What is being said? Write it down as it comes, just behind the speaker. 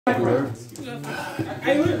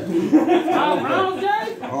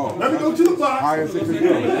Oh, let me go to the box. High as it can go.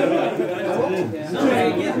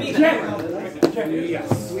 Give me that.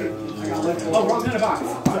 Yes. Oh, wrong in the box.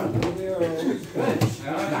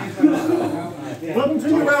 Welcome to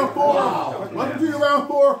your round 4. Welcome to your round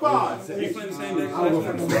 4 or 5. Are you playing the same deck?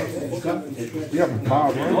 You have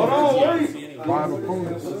 5, right? Hold on, wait. 5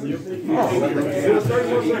 opponents.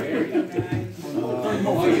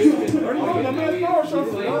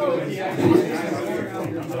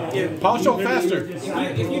 Power shot faster.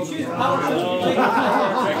 If you choose power shot,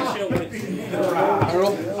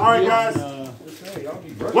 Alright, guys.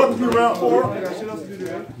 Welcome to round 4.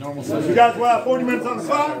 You guys will have 40 minutes on the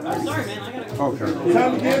clock. sorry, man, I gotta Okay.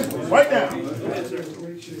 Time begins right now.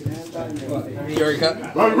 You already cut?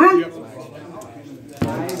 Ready, root.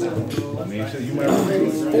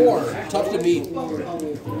 4. Tough to beat.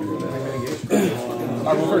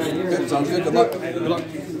 Good, sounds good. Good luck. Good luck.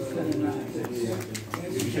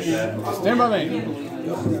 Stand by me.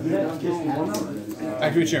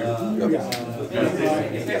 Activate chair.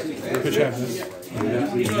 Pitch half this.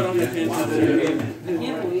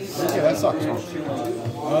 Yeah, that sucks.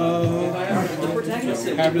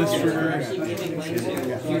 Have this trigger.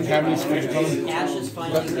 Have this trigger.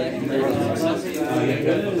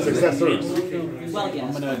 Successors. Well, yes.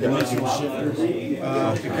 I'm gonna dimension shift.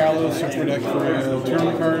 Kalos, search for deck for a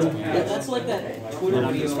tournament card. That's like that Twitter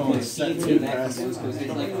video on set 2 Mexico.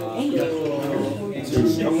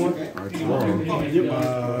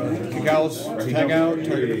 Kagalis, tag out,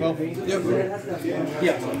 target repel.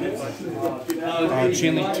 Yep.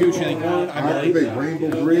 Chain link 2, chain link 1. I'm late. Activate Rainbow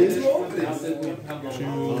Bridge. 2,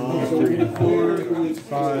 3, 4,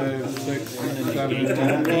 5, 6, 7,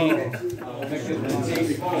 8.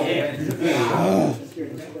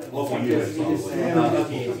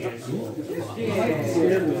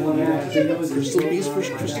 Crystal bees for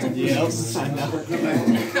crystal bees. Yes, I know.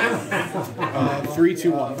 3,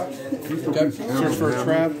 2, 1. Okay. Search for a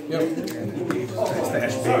trap. Yep.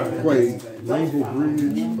 Play Rainbow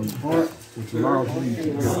Bridge from Heart, which allows me to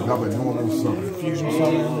get another normal summon. Fusion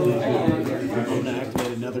summon. I'm gonna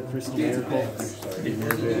activate another crystal miracle.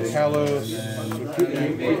 Kalos.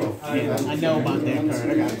 I know about that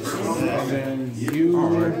card. I got it. And then you.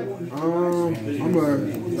 Alright. I'm gonna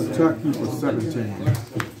attack you for 17.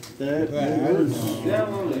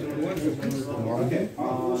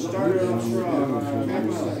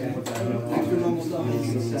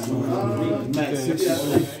 Max 6.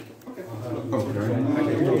 Okay.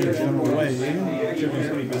 Away.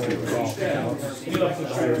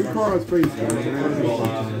 2 cards face down.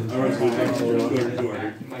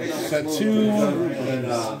 Set 2.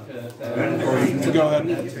 Go ahead.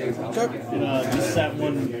 Just set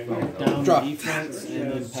one down Drop. defense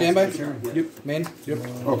and then Standby. Yep. Main. Yep.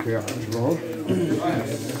 Okay, I'll draw.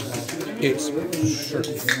 Gates. Sure.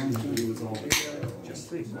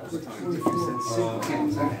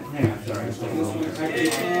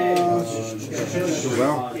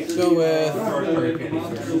 Well, Go with.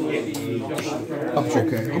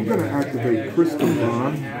 okay, I'm gonna activate Crystal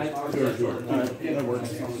Bond. that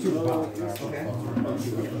works. And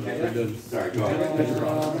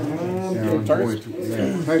I'm going to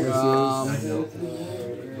add Pegasus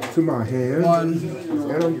to my hand. 1.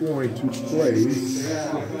 And I'm going to play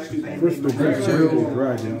Crystal Bridge Rainbow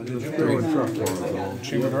Dragon and throw a truck cards on.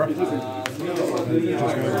 Chamber draw. Just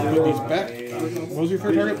gonna put these back. What was your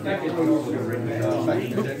third target? The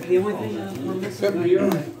only thing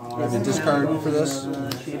I have to discard for this.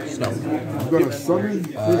 Snow. I'm going to summon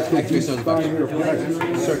Crystal Activate those back. Fire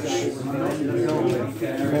Pegasus. Search.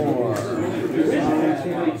 4.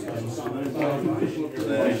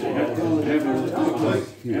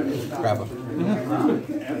 Grab him.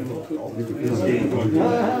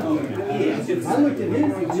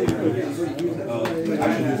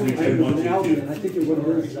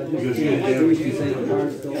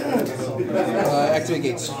 Activate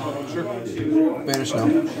gates. Sure. Banish now.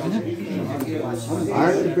 I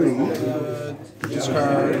activate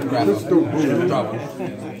Discard. Grab Crystal him. Boom. Drop him.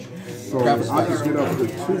 So I can get up to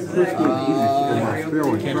 2 Crystal Beasts for my spell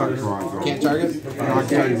and truck cards on. Can't target. And I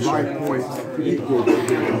gain life points equal to the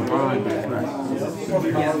combined attack. So I'm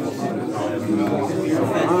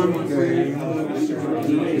getting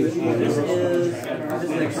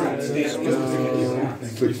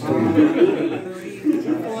 16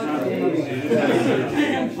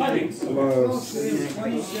 plus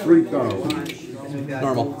 3,000.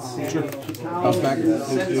 Normal. Sure. Bounce back.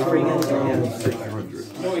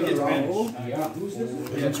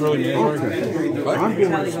 It's really mandatory. What? I'm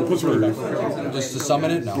going to Just to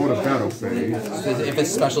summon it? No. go to battle phase. If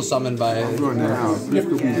it's special summoned by... I'm going to have this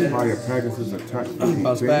will be fire Pegasus attack.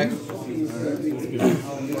 Bounce back.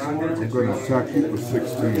 I'm going to attack you for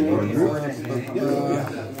 1,600.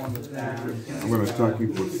 I'm going to attack you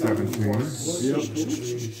for 17.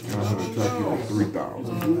 And I'm going to attack you for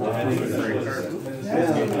 3,000.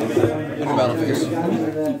 Under battle phase.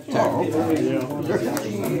 Oh, okay.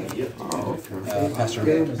 Oh, okay. Pass turn.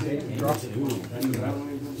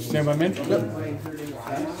 Stand by min. Yep.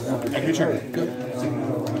 Activate turn.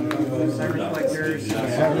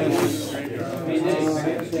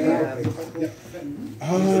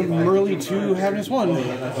 Merly 2, Happiness 1.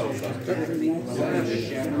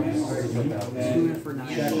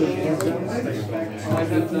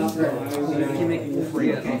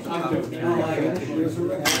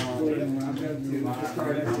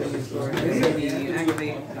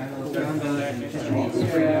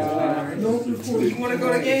 You want to go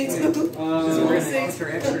to game 2? For a 6 for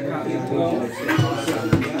extra copy of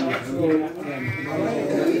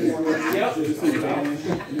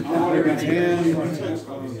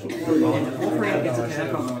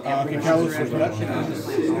Okay, Callus for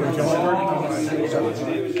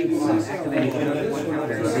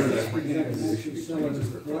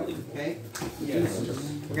Okay.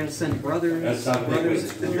 We're going to send Brothers. Brothers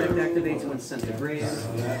effect activates when sent to grave.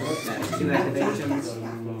 That's 2 activations.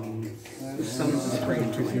 Summons the spring.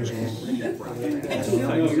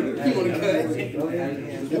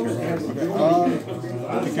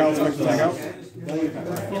 Okay, Callus back to tag out.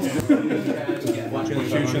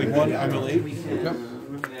 Shooting 1, I'm a lead. Yep.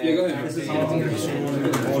 Yeah, go ahead. 5,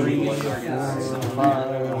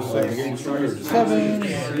 6, 7.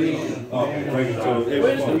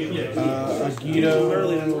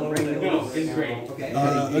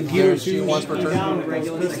 Yugioh 2 once per turn.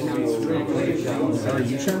 Are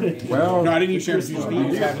you sure? Well, No, I didn't use Sharon. you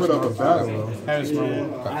just put up a battle.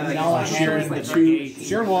 Sharon 2,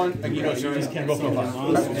 Sharon 1, Yugioh 2, can both go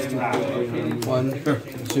 5. 1,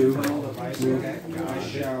 2, 3,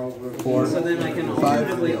 4, So then I can 5.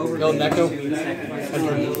 Go, Neko.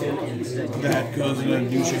 That goes in a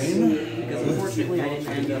new chain. Because unfortunately I didn't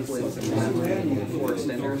end up with 4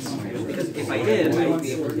 extenders. Because if I did, I would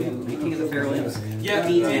be able to do King of the Fairlands. Yeah,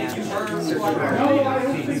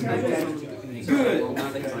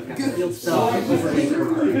 good. Field spell.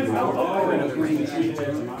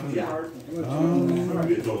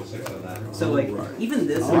 So like even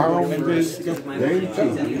this is my any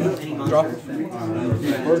Drop.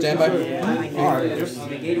 monster. Stand by.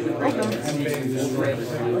 Negate it with breakup.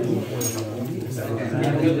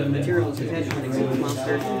 The material is attached to an existing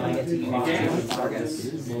monster. I get to use targets.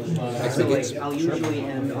 So like I'll usually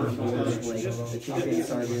end on like the King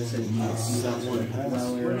Sardius and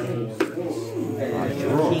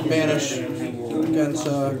Banish. Against,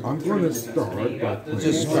 I'm going to start by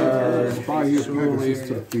discard. fire Pegasus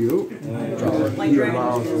to the field. Light He Dragon.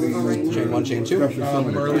 allows me Chain 1, chain 2. special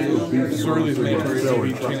summon a beast Surly's mandatory, so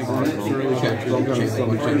we monster. chain Okay. So I'm going to Chain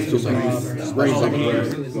 1, chain 2. Raise up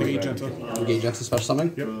Negate Genta. Engage X, a special summon?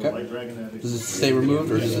 Yep. Okay. Does it stay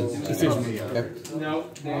removed or does it? It stays removed. Okay.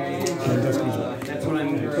 That's what I'm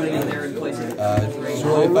putting in there in place of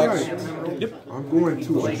Surly effects. I'm going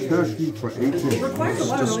to attack you for 18. requires a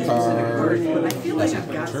lot of really specific cards, but I feel like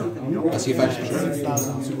I've got something. That's the effect. Because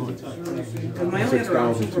my only other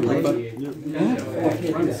options were like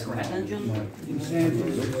the scrap engine.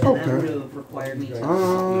 That would have required me to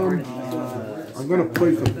I'm going to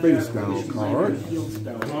place a face down card.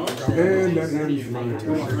 And that ends my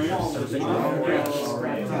turn.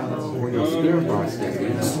 On your standby stage,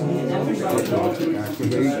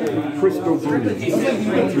 activate Crystal Breeze.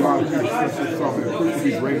 You are attached summon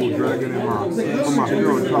Crystal Rainbow Dragon in my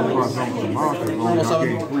hero top class on the monster zone. I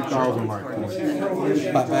gain 3,000 life points.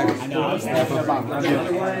 Pop back.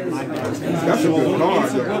 That's a good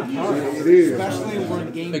card. It is. Especially when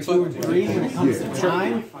game 2 or 3, when it comes to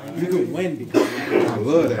time, you can win because I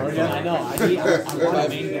love that card. I know. I want to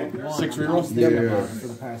make that one. 6 rerolls? Yeah. For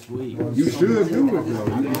the past week. You should do it though.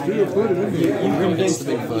 You should put it in there. You convinced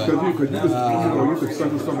the Bigfoot. Because you could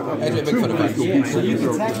special summon up to Actually, 2 Bigfoot crystal effect. beasts. So you can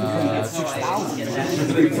technically get 6,000.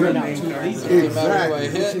 Doesn't matter who I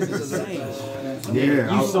hit.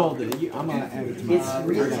 Yeah, You sold it. I'm going to add it to my It's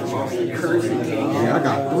really cursing. yeah, I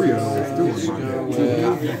got 3 of those too in my head.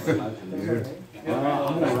 Yeah.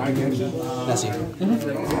 I'm gonna ride Nessie. Nessie. I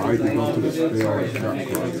can go to the spell and trap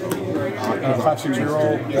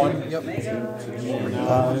 5-6-0, 1. Yep.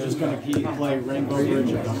 I'm just gonna play Rainbow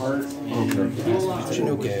Bridge at the heart. Okay.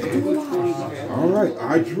 Chinook. Alright,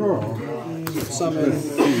 I draw. Summon.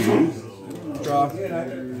 Draw.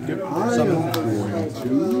 I am going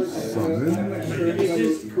to summon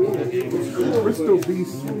Crystal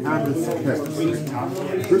Beast Amiskep.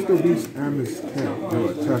 Crystal Beast Amiskep will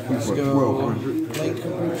attack you for 1200.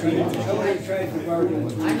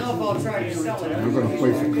 I know if I'll try to sell it. I'm going to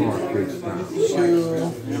place a card face down. 2.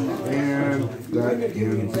 And that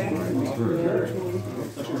ends my turn.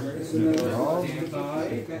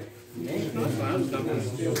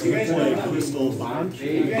 Play Crystal Bond. Okay.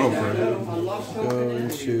 Go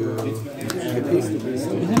to.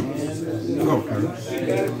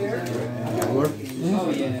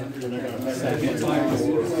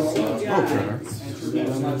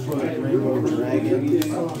 Rainbow Dragon.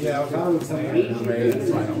 Yep.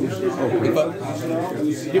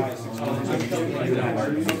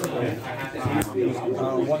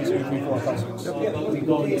 1, 2, 3, 4, 5, 6. We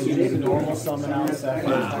go into normal summon out,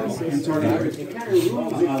 sacrifice. Enter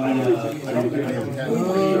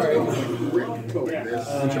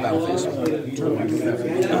battle phase.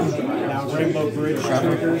 Now Rainbow Bridge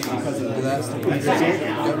triggers because of that.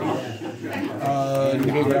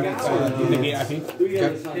 Negate, I think.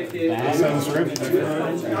 Sounds right.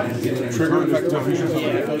 Trigger effective fusion.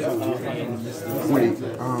 Wait,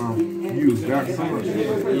 use that card.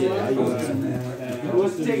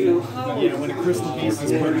 Yeah, when a Crystal Beast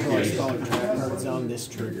is put into our spell and trap cards on this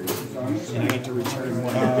trigger, and I get to return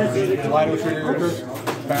one. Lido trigger.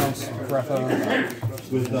 Bounce. Breath.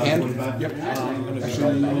 Hand? Yep.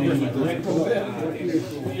 Replay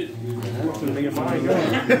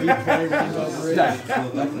Rainbow Bridge.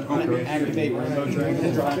 Activate Rainbow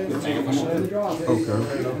Dragon. Drop it.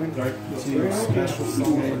 Okay. To special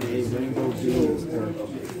summon a Rainbow Beast or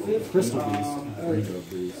Crystal Beast.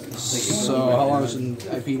 So, how long is an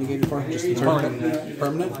IP negated for? Just the turn?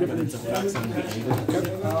 Permanent? But its effects are negated.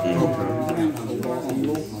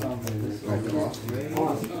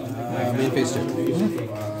 Main phase 2.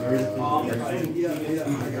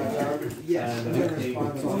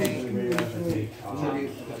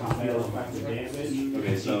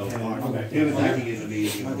 Okay, so him attacking is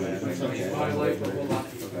amazing. That's okay.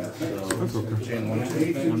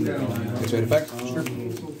 Activate effect? Sure.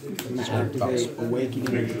 Bounce. Awakening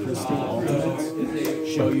the Crystal Ultimates.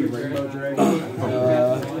 Show you Rainbow Dragon.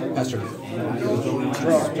 Pass turn.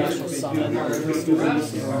 Special summon Crystal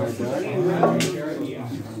Beast in our deck.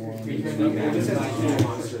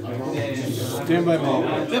 Stand by ball.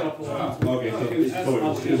 Okay, so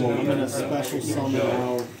I'm gonna special summon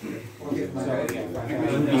out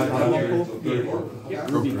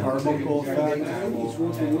Ruby Carbuncle effect.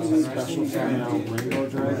 Special summon out Rainbow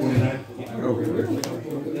Dragon.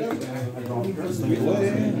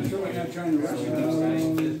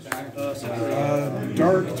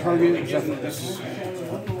 Dark target Zephyrs.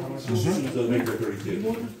 so make her 32.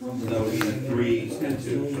 So that would be 3 and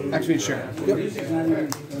 2. Activate share. Yep.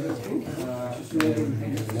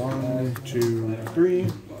 1, 2, 3.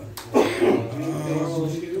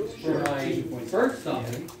 First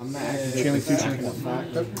summon. Channeling 2, channeling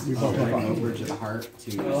 1. We both have 5. Bridge of the Heart to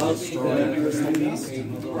destroy a Crystal Beast.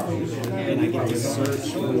 And I get to search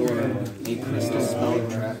for a Crystal Spell and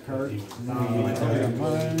Trap card.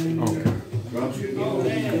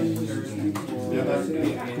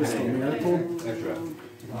 Crystal Miracle.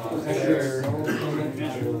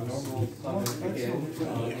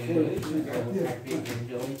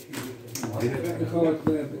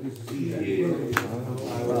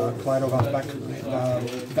 Kaleido bounce back.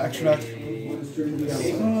 The extra deck.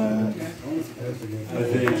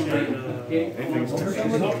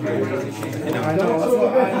 I know.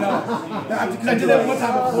 I did that one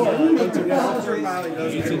time before.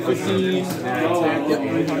 18, 15,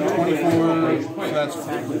 24, so that's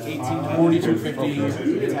 18, 42, 50, 72,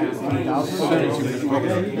 50.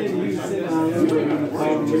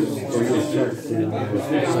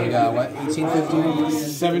 So you got what? 1850?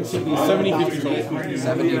 70, 50 total.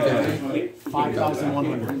 70, 50.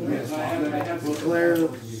 5,100.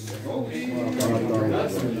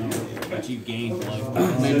 But you gained life.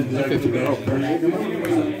 50.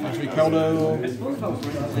 Actually, Keldo.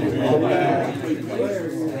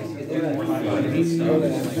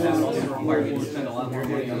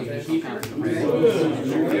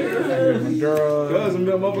 Mandura. Cousin,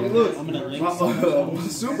 that motherfucker, look. I'm gonna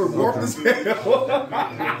link Super warped as hell.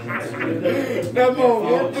 That boy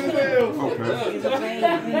warped as hell. Okay.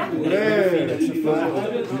 Man.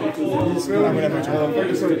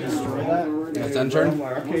 That's end turn.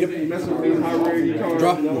 I can't mess with these high rated cards.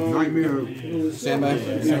 Draw. Nightmare. Standby.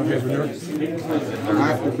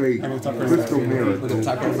 Activate. Crystal Mirror. Look at the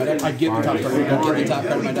top card of my deck. I get the top card. Get the top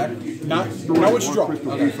card of my deck. Not what you draw.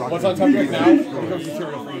 Okay. What's on top right now becomes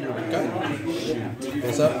material for you. Okay.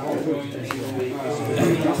 What's up?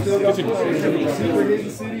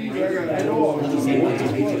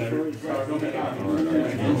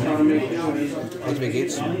 Activate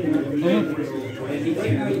gates.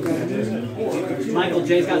 Michael,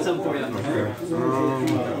 Jay's got something for you.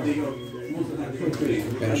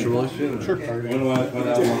 Banish your ruler. Sure.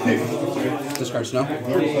 Discard snow.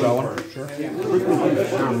 Draw one. Sure.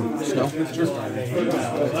 Snow. Sure. So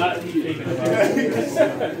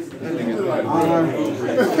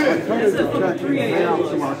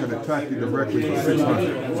I can attack you directly for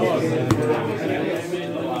 600.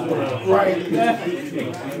 Right.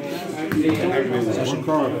 One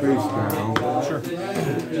card face down. Sure.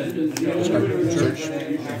 Discard. Church.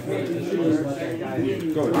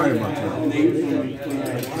 Go ahead. I am my turn.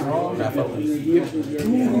 Graph up.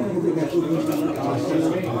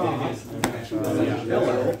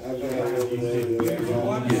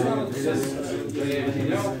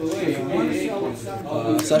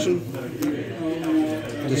 Session.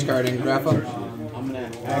 Discarding graph up. I'm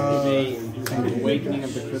gonna activate Awakening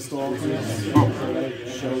of the Crystal.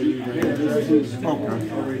 Show you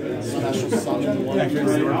the special summon one.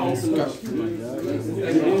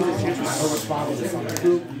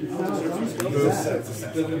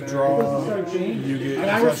 Draw. You get. Can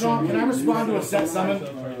I respond to a set summon?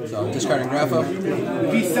 So discarding graph up.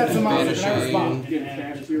 If he sets him out, can I respond?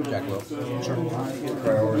 Banishing Jack Will. Sure.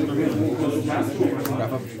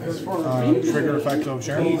 Graph up. Trigger effect of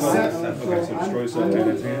Sharon. He sets.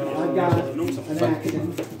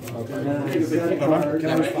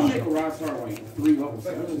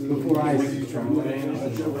 Before I respond.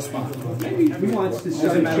 He wants to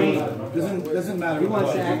start a chain. Doesn't matter. He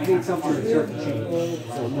wants to activate something to start a chain.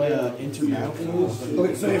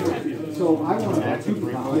 Okay, So I want to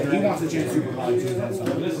superpower. he wants to change superpower too.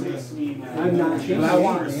 I'm not changing But I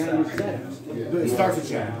want- anything. I just said it. But it starts a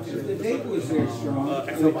change. The date was very strong.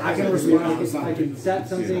 So I can respond to I something. can set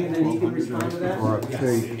something and then he can respond to that. Or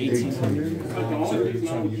take 18.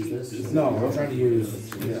 No, I'm trying to use.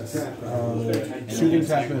 Shooting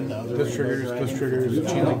happen. This triggers.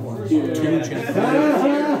 Channeling. Two channels.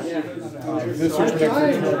 This search protect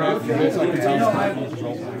for 2 graph. This I can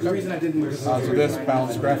The reason I didn't was so this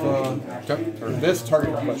bounce grapha. Or this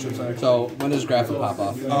target grapha, I should say. So when does graph pop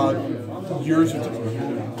off? Yours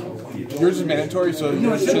is mandatory, so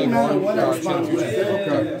no, it shouldn't chilling matter one. what I respond to.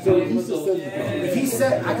 If he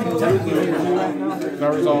said I could technically do that.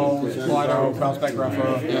 That resolves. Lido, bounce back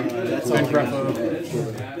grapha. Then grapha.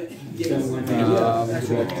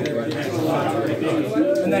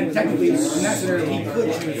 And then technically, in that scenario, he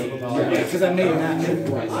could choose because I made him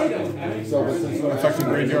happen. Affecting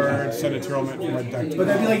graveyard, send a Tearlament from red deck. But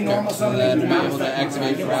that'd be like normal And summon. then be able to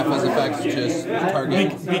activate grapha's effects just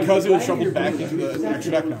target. Because it was shuffled back into the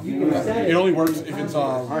extra deck now. It only works if it's it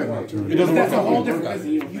doesn't work. That's a whole different.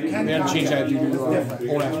 You can They had to change that due to old ass but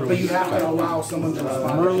you release. have to allow someone to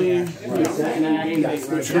respond. Merly,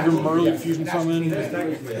 trigger Merly fusion summon.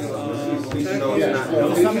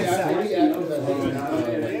 Summon set.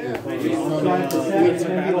 So I have to set it and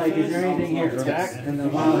then be like, is there anything here? And then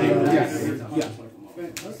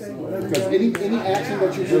Because any action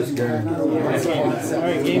that you do, you have to.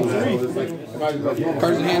 Alright, game 3.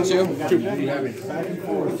 Cards in hand too.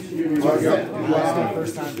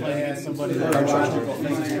 First time playing somebody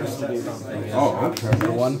Oh, okay.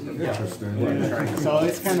 For one. Interesting. So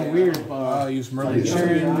it's kind of weird, but Use Merly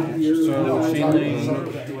Sharon. So Shielding.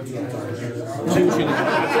 2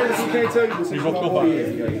 Shielding. So you both go 5.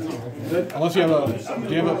 Unless you have a.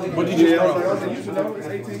 Do you have a. What did you throw?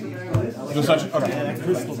 Just such. Okay.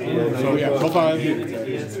 So yeah, go 5.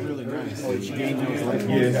 it's really nice.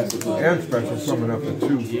 And special summon up to 2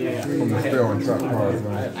 from the spell and trap cards.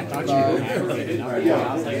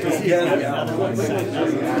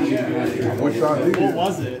 What y'all did? What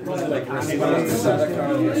was it? Was it like It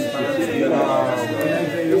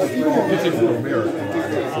was even a miracle.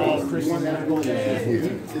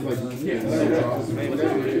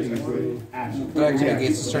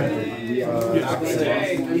 Against the turn.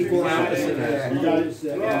 Equal opposite.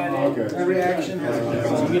 Every action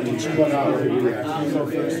has you get to choose one out. We're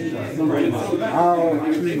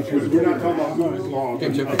not talking about who's long.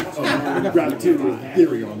 Relativity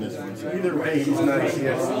theory on this one. So either way, he's nice.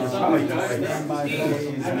 Yes, probably nice.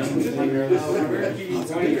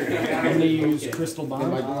 I'm going to use Crystal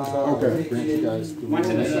Bomb. Okay. Grant you guys. I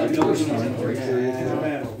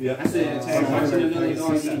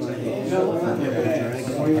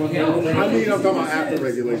mean, I'm talking about after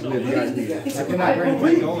regulation. If you guys need it. I cannot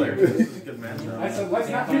bring I said, let's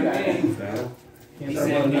not do that. What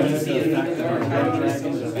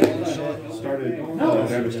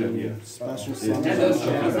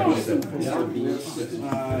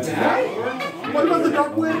about the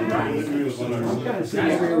dark web? You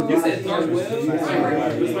said dark web?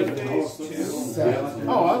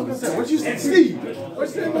 Oh, I was gonna say, what you say, Steve? What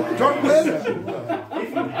you say about the dark web?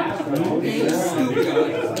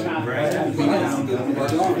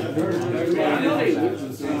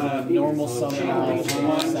 Normal summon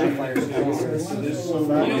Sapphire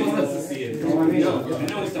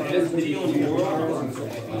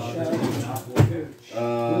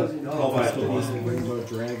Rainbow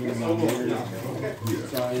Dragon in my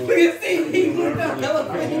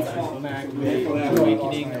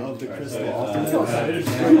Awakening of the Crystal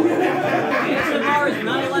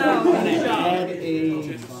Add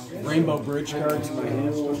a Rainbow Bridge card to my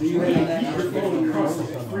hand.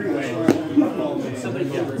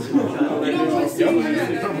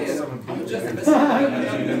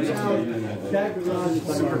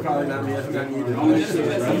 Super card on me. I think I need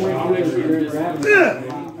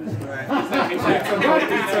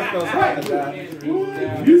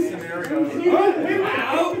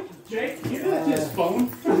Jake, you didn't his phone.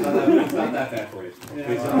 Not that bad for you.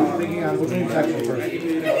 Thinking on which one you text first.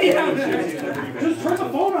 Just turn the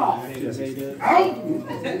phone off. Out!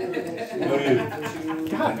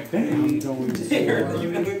 God damn.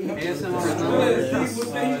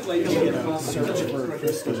 Search for a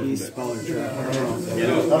crystal key spell or trap.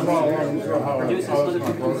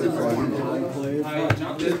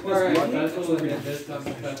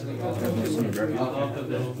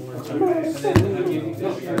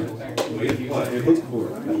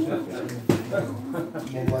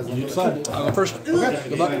 You decide. I'll go first. Okay.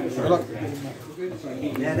 Good luck. Good luck.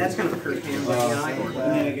 Yeah, that's kind of a curt hand, but yeah, I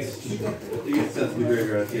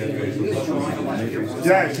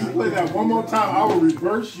Jack, you play that one more time, I will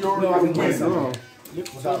reverse your win. Jazz,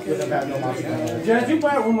 you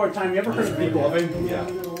play it one more time. You ever heard of Big Loving? Yeah.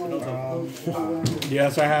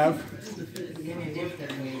 Yes, I have.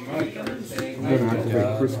 I'm gonna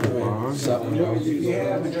activate Crystal Bond.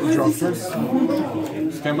 Drop turn.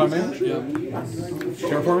 Stand by me.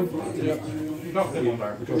 Care for me?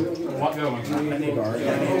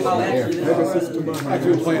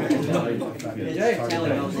 Activate planet.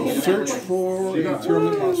 Search for a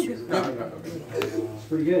Tearlament monster.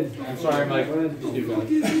 Pretty good. I'm sorry, Mike. Well,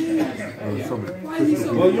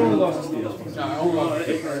 Well, you only lost a steal.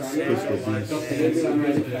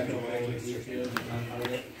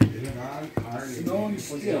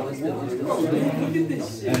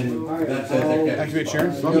 Activate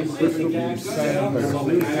Sharon. Go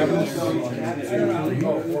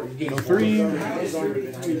 3.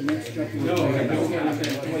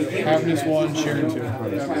 Happiness 1, Sharon 2.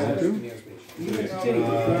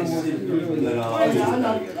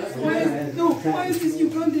 Why is this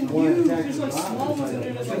Ugandan huge? There's like small ones in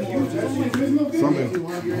there that's like huge. Summon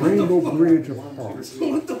Rainbow Bridge of Hearts.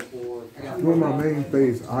 During my main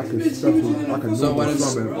phase, I could summon. So when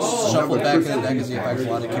it's shuffled back in the deck, is the effect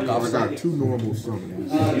allowed to kick off? I got 2 normal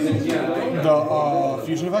summons. The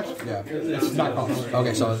fusion effect? Yeah. It's not cost.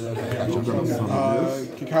 Okay, so gotcha.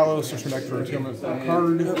 Kikalo, search your deck for a Tearlament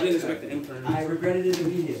card. I regretted it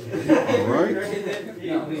immediately. Alright.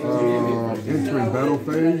 Entering battle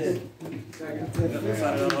phase.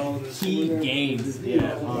 Key games.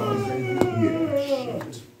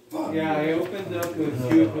 Yeah, I opened up with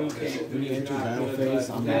Q. When you enter battle phase,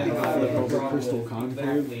 I'm going to flip over Crystal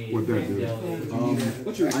Conclave. What that do?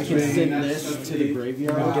 I can send this to the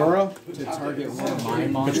graveyard Dora. to target one of my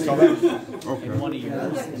Which monsters callback? and one of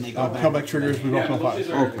yours, and they go back. Callback triggers, we roll 5. Okay.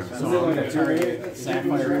 So I'm going to target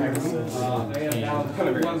Sapphire X and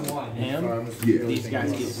him. These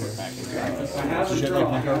guys get put back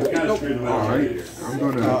in. Alright. I'm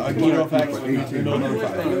gonna Yugioh effect, for 18. middle number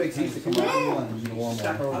 5.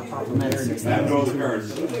 That goes the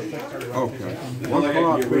cards. Okay. One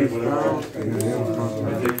card face down, and then the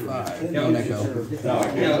other card. No, Neko.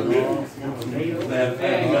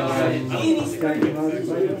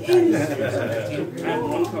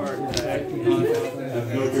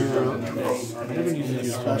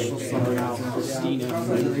 Special summon out Christina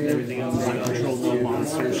for everything else. Control the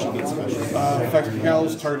monster, she gets special. Effect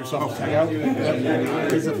Gals, target yourself, tag out.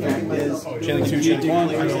 His effect is Chaining 2, you chaining 1.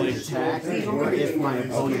 declare an attack, or if my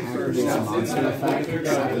opponent activates a monster effect,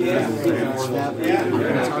 step, I'm going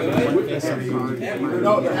to target one face-up card.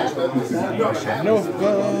 No,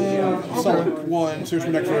 summon 1, search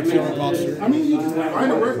from deck for a Tearlament monster. I mean, I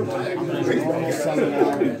know where. I'm going to summon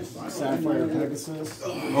out Sapphire Pegasus.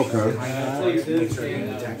 Okay.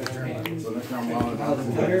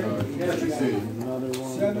 Another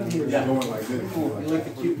one. Going like this.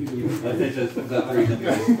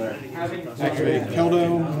 Activate Keldo.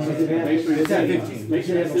 Target.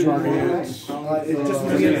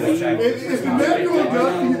 It's never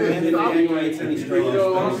done.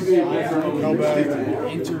 Hellback.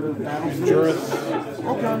 Enter battle. Jurith.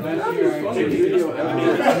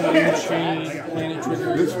 Chain. Planet trigger.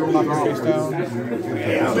 This goes Pop your off. face down.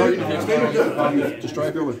 Destroy.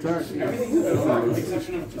 Still attack.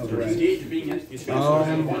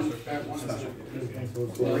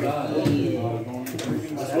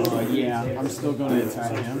 Yeah, I'm still going to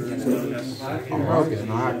attack him. Okay,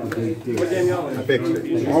 now I activate this. I fixed it.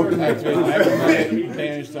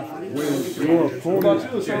 Damage stuff. When your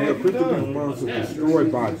opponent and your critical monster is destroyed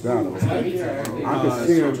by battle, I can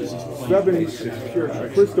send 7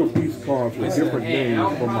 crystal piece cards with different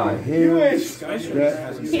names from my hand,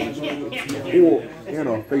 deck,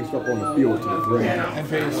 or face up on the field to the ground. And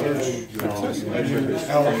phase search.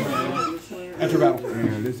 Enter battle.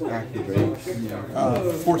 And this activates.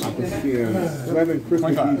 Force. I can send 7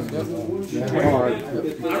 crystal piece cards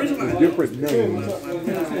with different names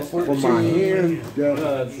from my hand, deck,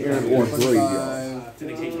 and or graveyard.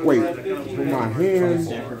 Wait, from my hand,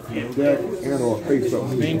 deck, and or face up.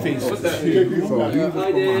 Main phase 2. So these are from my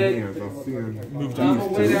hands. I'm seeing Move down.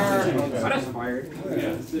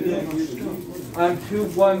 I'm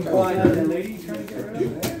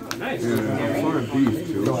 2-1-1. and I'm finding these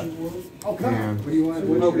two. And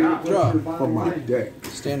Draw. from my deck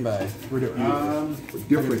Stand by. with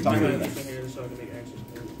different names.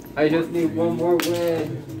 I just need one more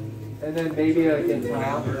win. And then maybe I can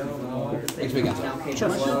top. Next weekend.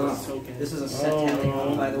 This is a set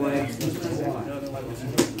tally, by the way.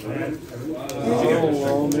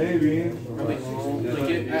 Well, maybe.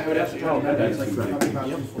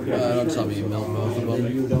 Don't tell me you melt both of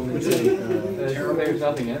them. There's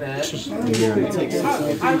nothing in it.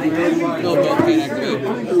 No, both can't activate.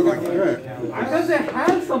 Because it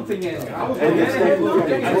has something in it. I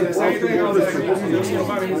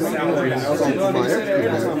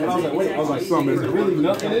was like, summon.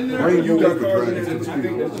 Bring you got the dragon to the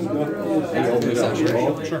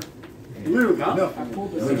field. Sure. Literally nothing.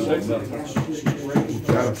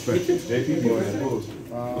 That effect. Anything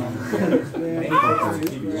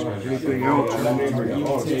else?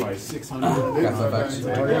 600. Got the effects.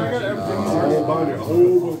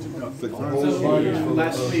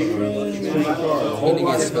 He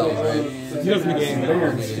negates spells, right? He doesn't negate.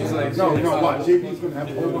 No, watch. JP's gonna have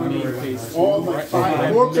all like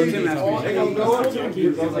 5 more pages. All they gonna go up to.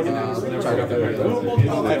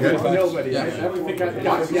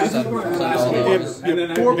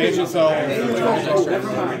 Advantage yourself.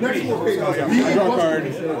 Next 4 pages. Draw card.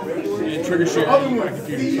 And trigger share.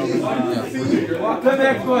 The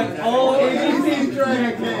next one, all ABC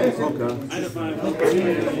Dragon Cans.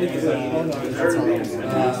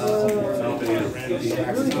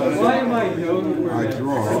 Why am I doing I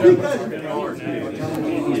draw.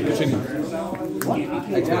 Continue.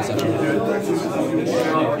 Activate center.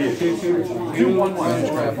 2-1-1.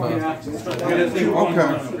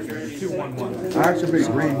 Okay. I activate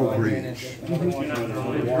Rainbow Bridge.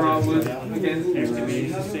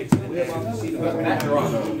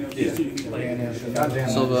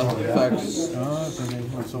 Silva effects.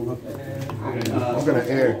 I'm gonna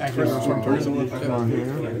add Christmas on here.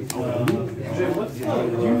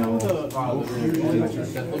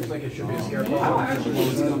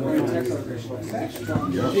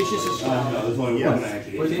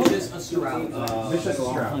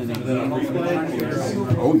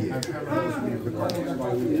 Oh yeah.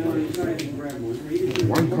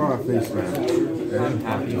 One card face down.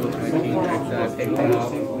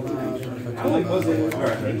 On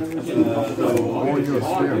your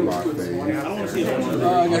standby phase.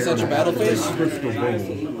 I guess that's your battle phase. Crystal Ball.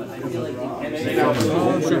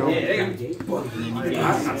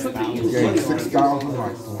 Gain 6,000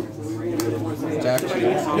 life points. Attack.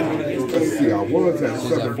 Let's see, I was at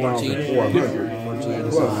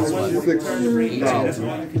 7,400 plus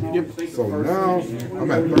 6,000. Yep. So now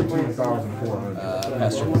I'm at 13,400.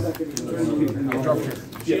 Pass turn. Drop turn.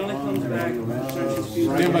 She only comes back when the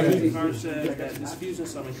card says that this fusion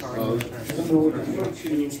summon card is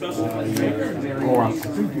when you specify the maker. Oh, I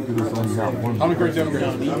think you could just only have one. How many cards do you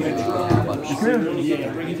have? You can?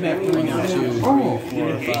 Oh,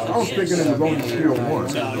 I was thinking it was only still one.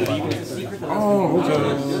 Oh, okay.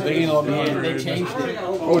 They ain't 1100. They changed it.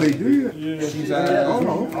 Oh, they did? She's at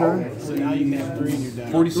Oh, okay. So now you can have 3 and you're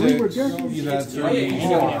done. 46. He's at 30.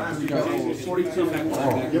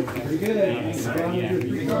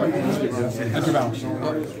 That's your balance.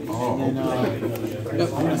 Yep.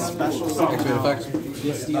 Special Activate effect.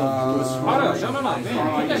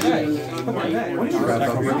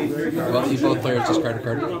 Well, you both players discard a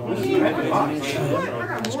card.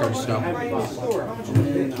 Discard a snow.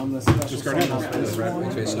 Discard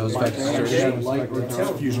Activate snow's effect.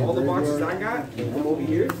 All the boxes I got over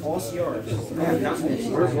here, all CRs. I have not missed.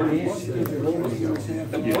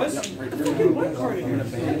 What card are you gonna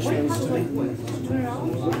ban?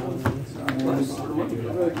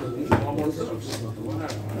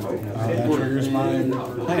 That triggers my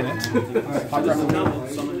planet.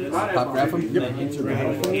 Pop grab him?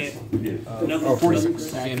 Yep.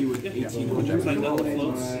 46.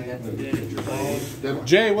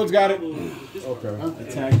 Jay, what's got it? Okay.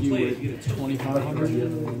 attack you with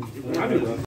 2,500.